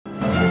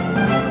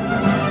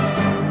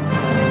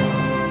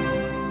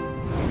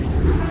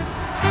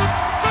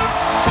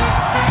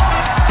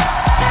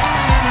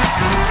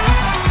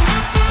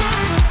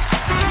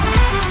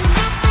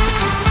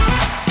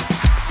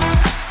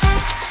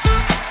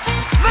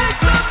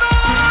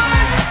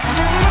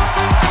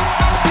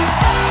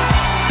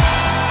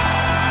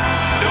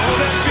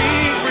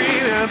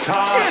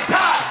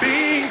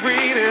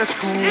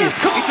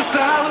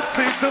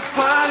the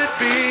planet.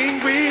 Being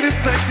green is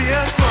sexy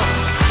as fuck.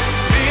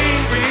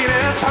 Being green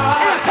is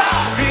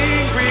hot.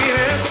 Being green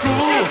is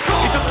cool. It's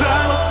just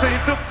how to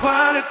save the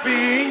planet.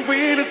 Being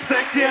green is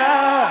sexy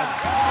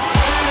as.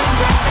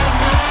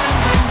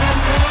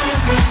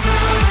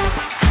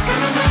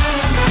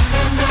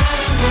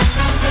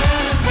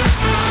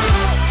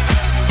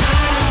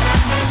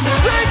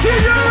 Thank you,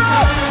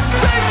 Europe!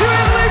 Thank you,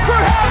 Italy, for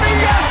having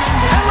us!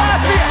 And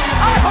Latvia,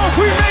 I hope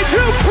we made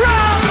you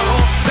proud! No,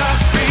 that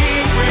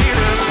being green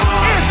is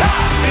hot. It's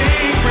hot!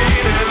 Being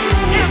green is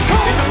cool. It's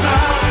cool! It's just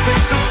how to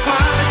save the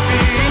planet.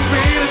 Being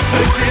green is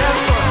sexy as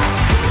fuck.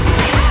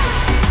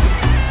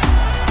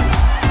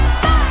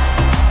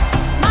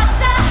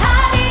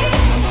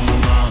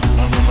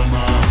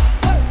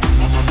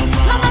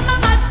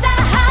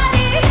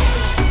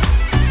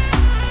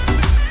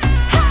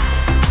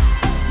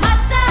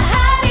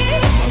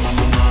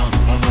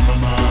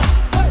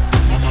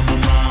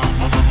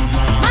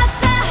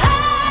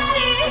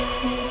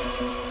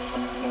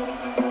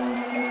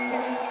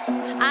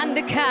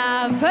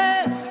 Undercover,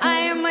 I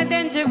am a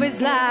dangerous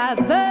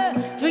lover,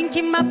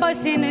 drinking my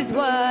poisonous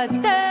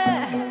water,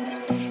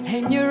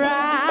 and you're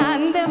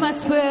under my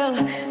spell,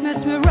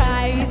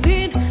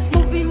 mesmerizing,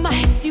 moving my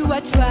hips, you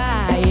are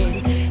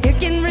trying, you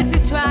can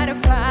resist, try to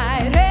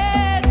fight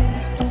it,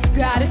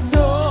 got a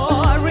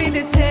story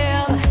to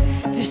tell,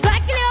 just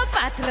like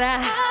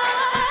Cleopatra,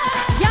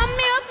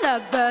 yummy of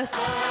lovers,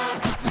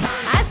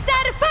 I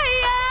started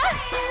fire.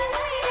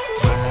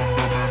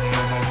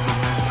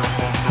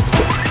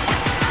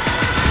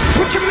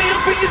 Put your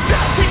middle fingers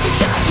up, take a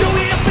shot, show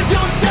it up and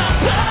don't stop.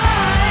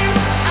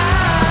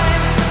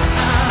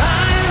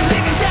 I'm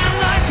living that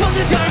life on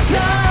the dark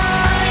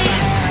side.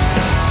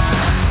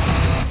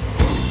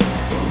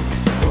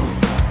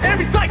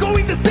 Every cycle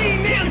in the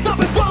same, hands up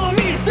and follow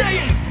me, say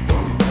it.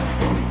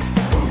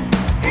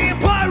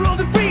 Empire on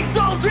the free,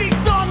 soul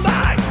drinks on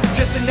mine.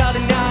 Just another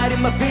night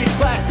in my pitch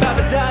black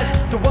paradise.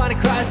 Don't wanna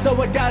cry, so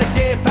I gotta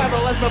get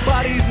paralyzed. My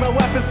body's my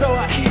weapon, so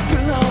I keep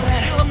it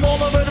loaded. I'm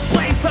all over the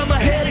place, I'm my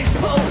head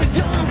exploded.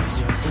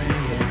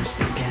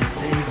 They can't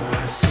save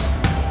us.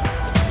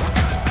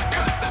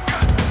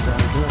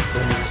 Stars of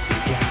this,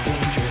 it got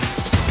dangerous.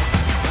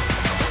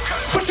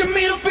 Put your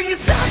middle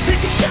fingers out,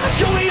 take a shot,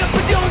 show it up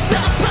and don't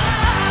stop.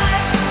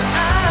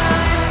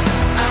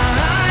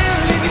 I'm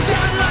living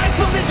that life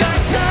on the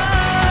dark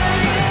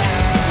side.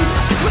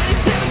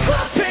 27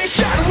 club pay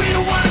shot, we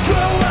don't wanna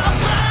grow up.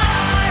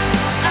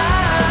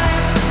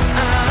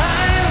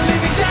 I'm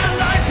living that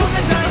life on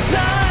the dark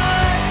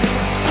side.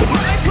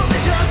 Life on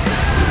the dark side.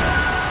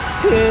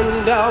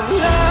 And I'm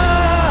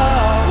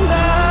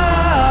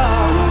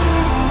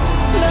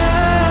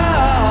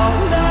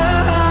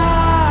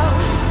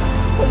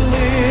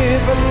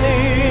living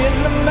in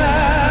the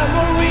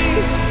memory,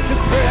 the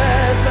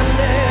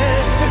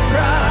presentness, the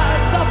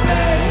price I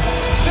pay,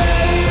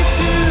 fade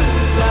to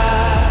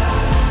black,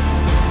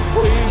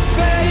 we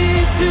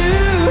fade to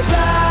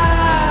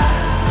black,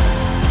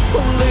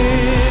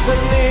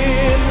 living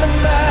in the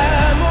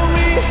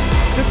memory,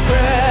 the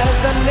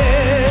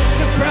presentness,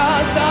 the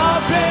price I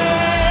pay.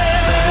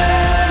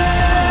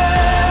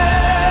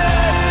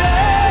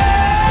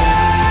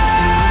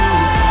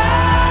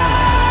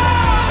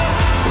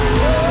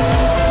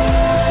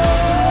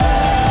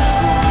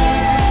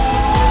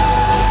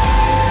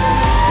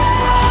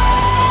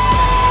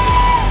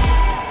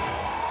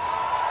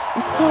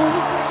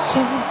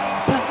 So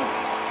fast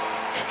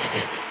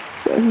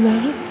when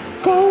life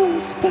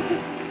goes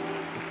bad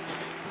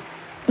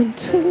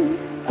until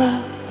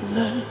at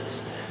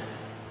last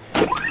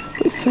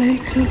we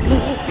fade to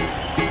black.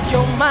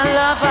 You're my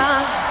lover,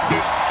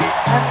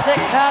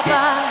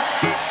 undercover.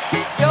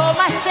 You're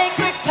my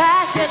sacred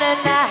passion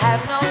and I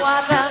have no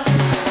other.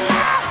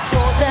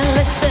 You're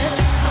delicious,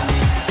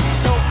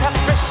 so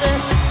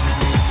capricious.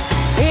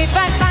 If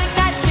I find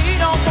that you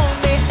don't want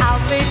me,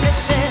 I'll be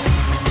vicious.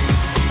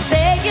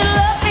 Say you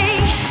love me,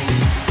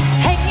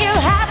 and you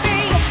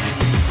happy,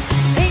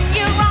 in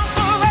your arms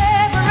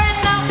forever and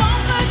I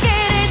won't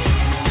forget it.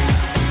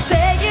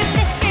 Say you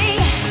miss me,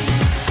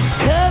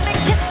 come and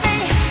kiss me,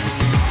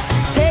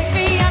 take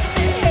me up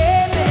to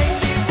heaven and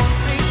you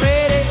won't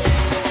regret it.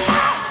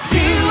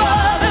 You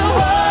are the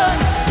one,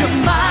 you're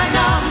my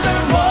number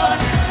one,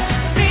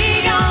 the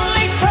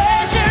only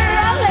treasure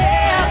I'll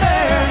ever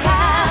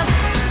have.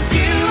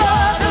 You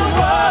are the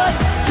one,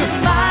 you're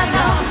my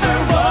number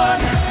one,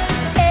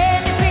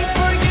 anything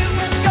for you,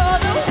 you're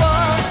the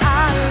one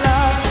I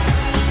love.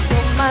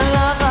 You're my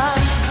lover,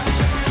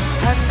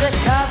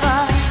 undercover.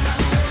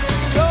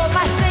 You're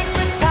my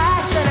sacred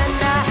passion and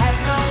I have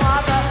no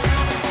other.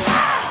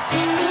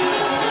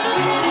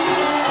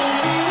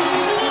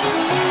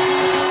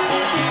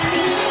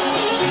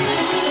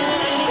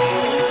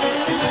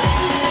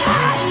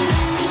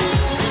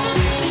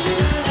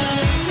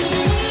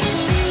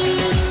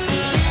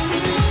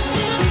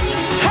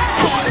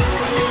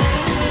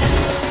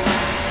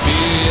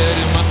 Bir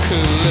yarım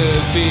akıllı,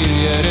 bir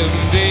yarım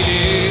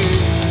deli.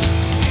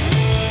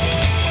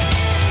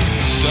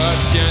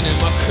 Dört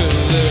yanım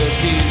akıllı,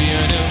 bir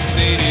yanım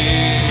deli.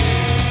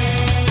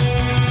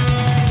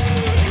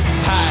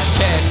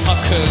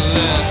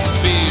 akıllı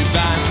bir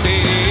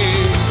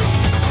bendiri.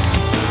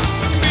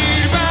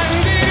 Bir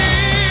bendiri,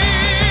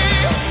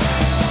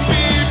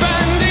 bir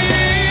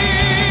bendiri.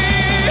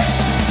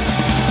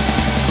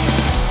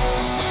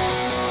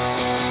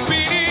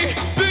 Beni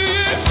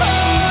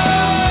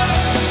büyüten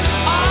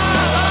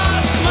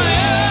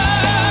ağlatmaya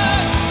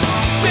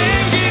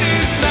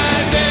sevginiz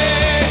nerede?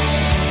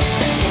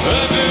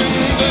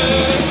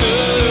 Övündünüz.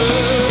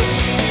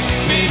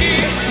 Beni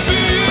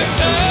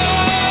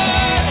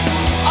büyüten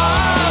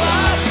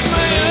ağlatmayın.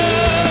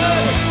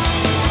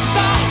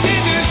 Sahte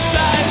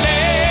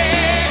düşlerle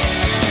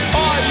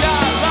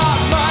oyalamayın.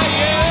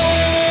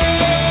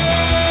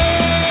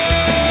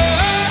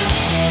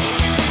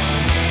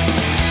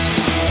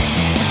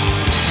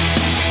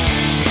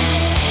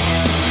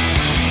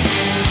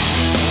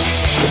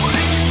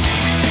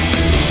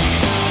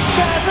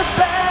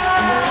 Jezebel,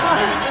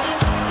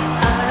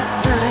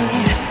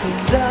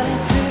 turned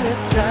into a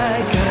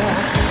tiger.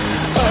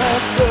 A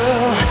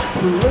girl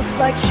who looks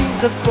like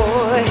she's a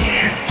boy.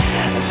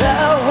 The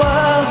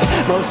world's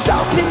most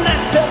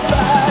ultimate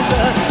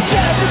survivor.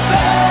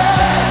 Jezebel,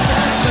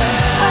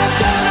 I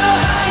don't know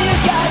how you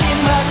got in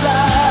my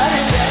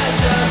life.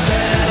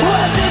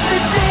 Was it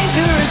the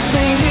dangerous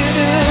thing you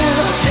do?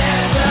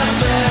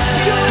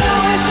 You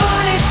always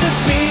wanted to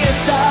be a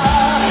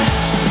star.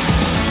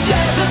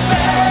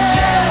 Jezebel,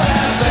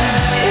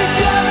 if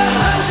you're a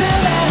hunter,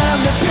 then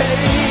I'm the prey.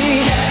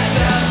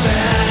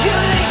 You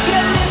lick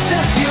your lips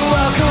as you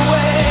walk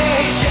away.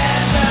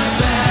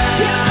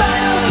 Your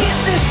final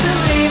kiss is to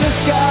leave a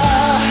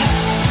scar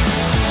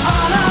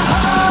on a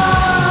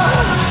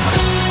heart.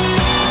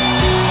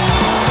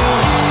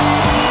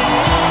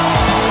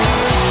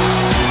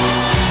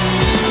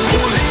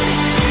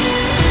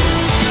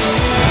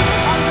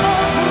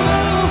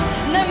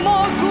 Ne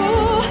mogu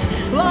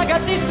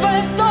lagati sve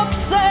dok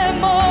se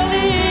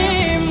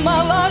molim,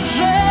 a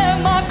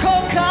lažem ako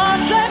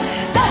kažem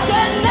da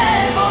te ne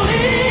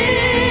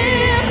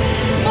volim.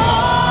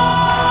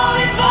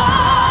 Molitva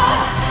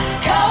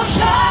kao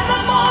žar na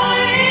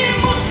mojim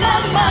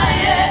usama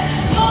je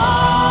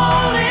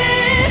molitva.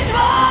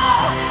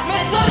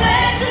 Mesto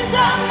reči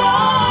samo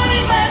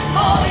ime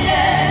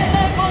tvoje.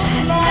 Nebo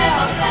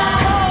zna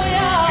kao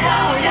ja,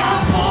 koliko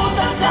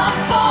puta sam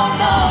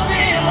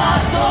ponovila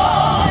to.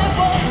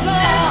 Nebo zna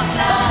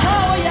baš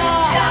kao ja,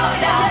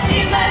 da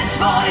je ime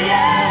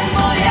tvoje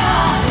moja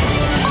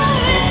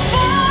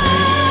molitva.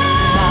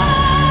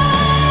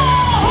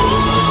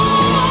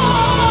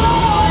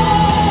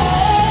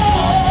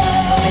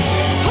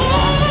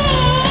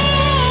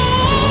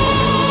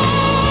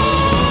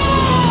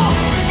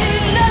 I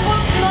nebo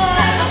zna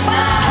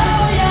baš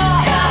kao ja,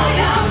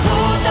 koliko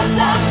puta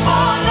sam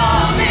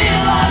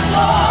ponovila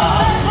to.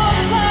 Nebo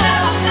zna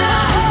baš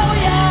kao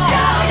ja,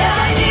 da je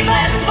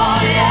ime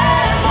tvoje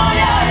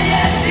moja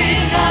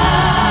jedina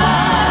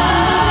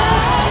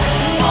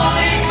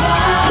molitva.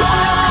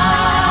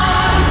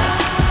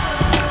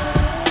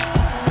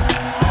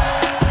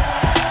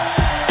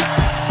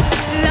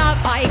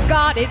 Love, I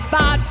got it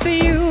bad for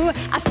you.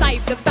 I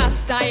saved the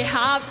best I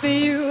have for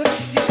you.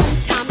 You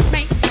sometimes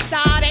make me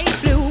sad and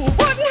blue.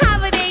 Wouldn't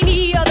have it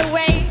any other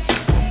way.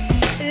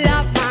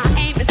 Love, my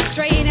aim is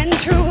straight and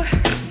true.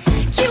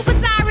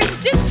 Cupid's arrows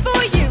just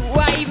for you.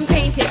 I even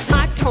painted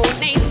my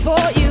toenails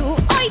for you.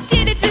 I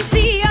did it just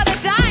the other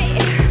day.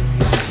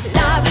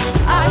 Love,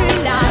 oh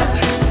love,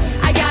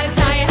 I gotta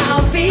tell you how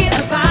I feel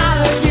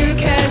about you.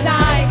 'Cause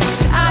I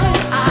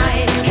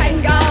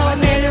can't go a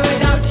minute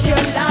without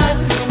your love.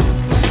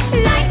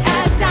 Like a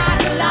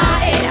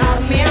satellite,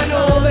 I'm in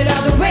orbit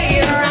all the way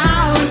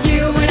around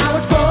you, and I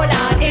would fall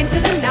out into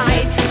the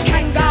night.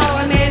 Can't go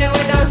a minute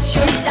without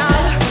your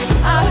love.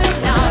 Oh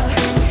love,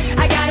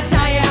 I gotta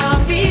tell you how I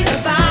feel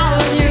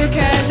about you.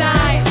 'Cause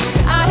I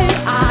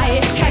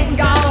can't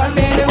go a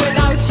minute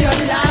without your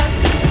love.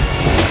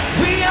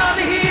 We are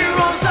the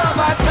heroes of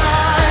our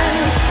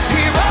time.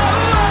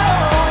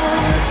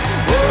 Heroes,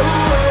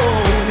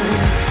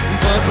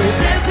 but we're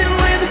dancing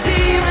with the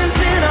demons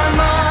in our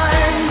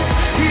minds.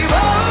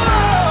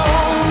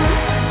 Heroes,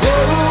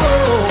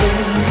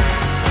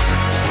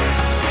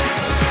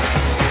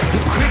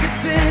 the crickets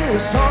sing a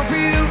song for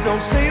you.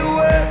 Don't say a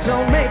word,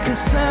 don't make a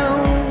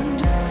sound.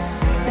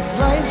 It's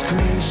life's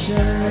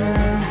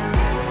creation.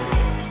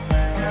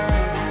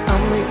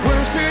 I'll make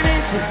worms turn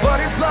into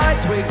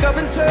butterflies. Wake up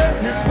and turn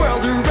this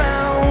world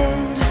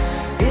around.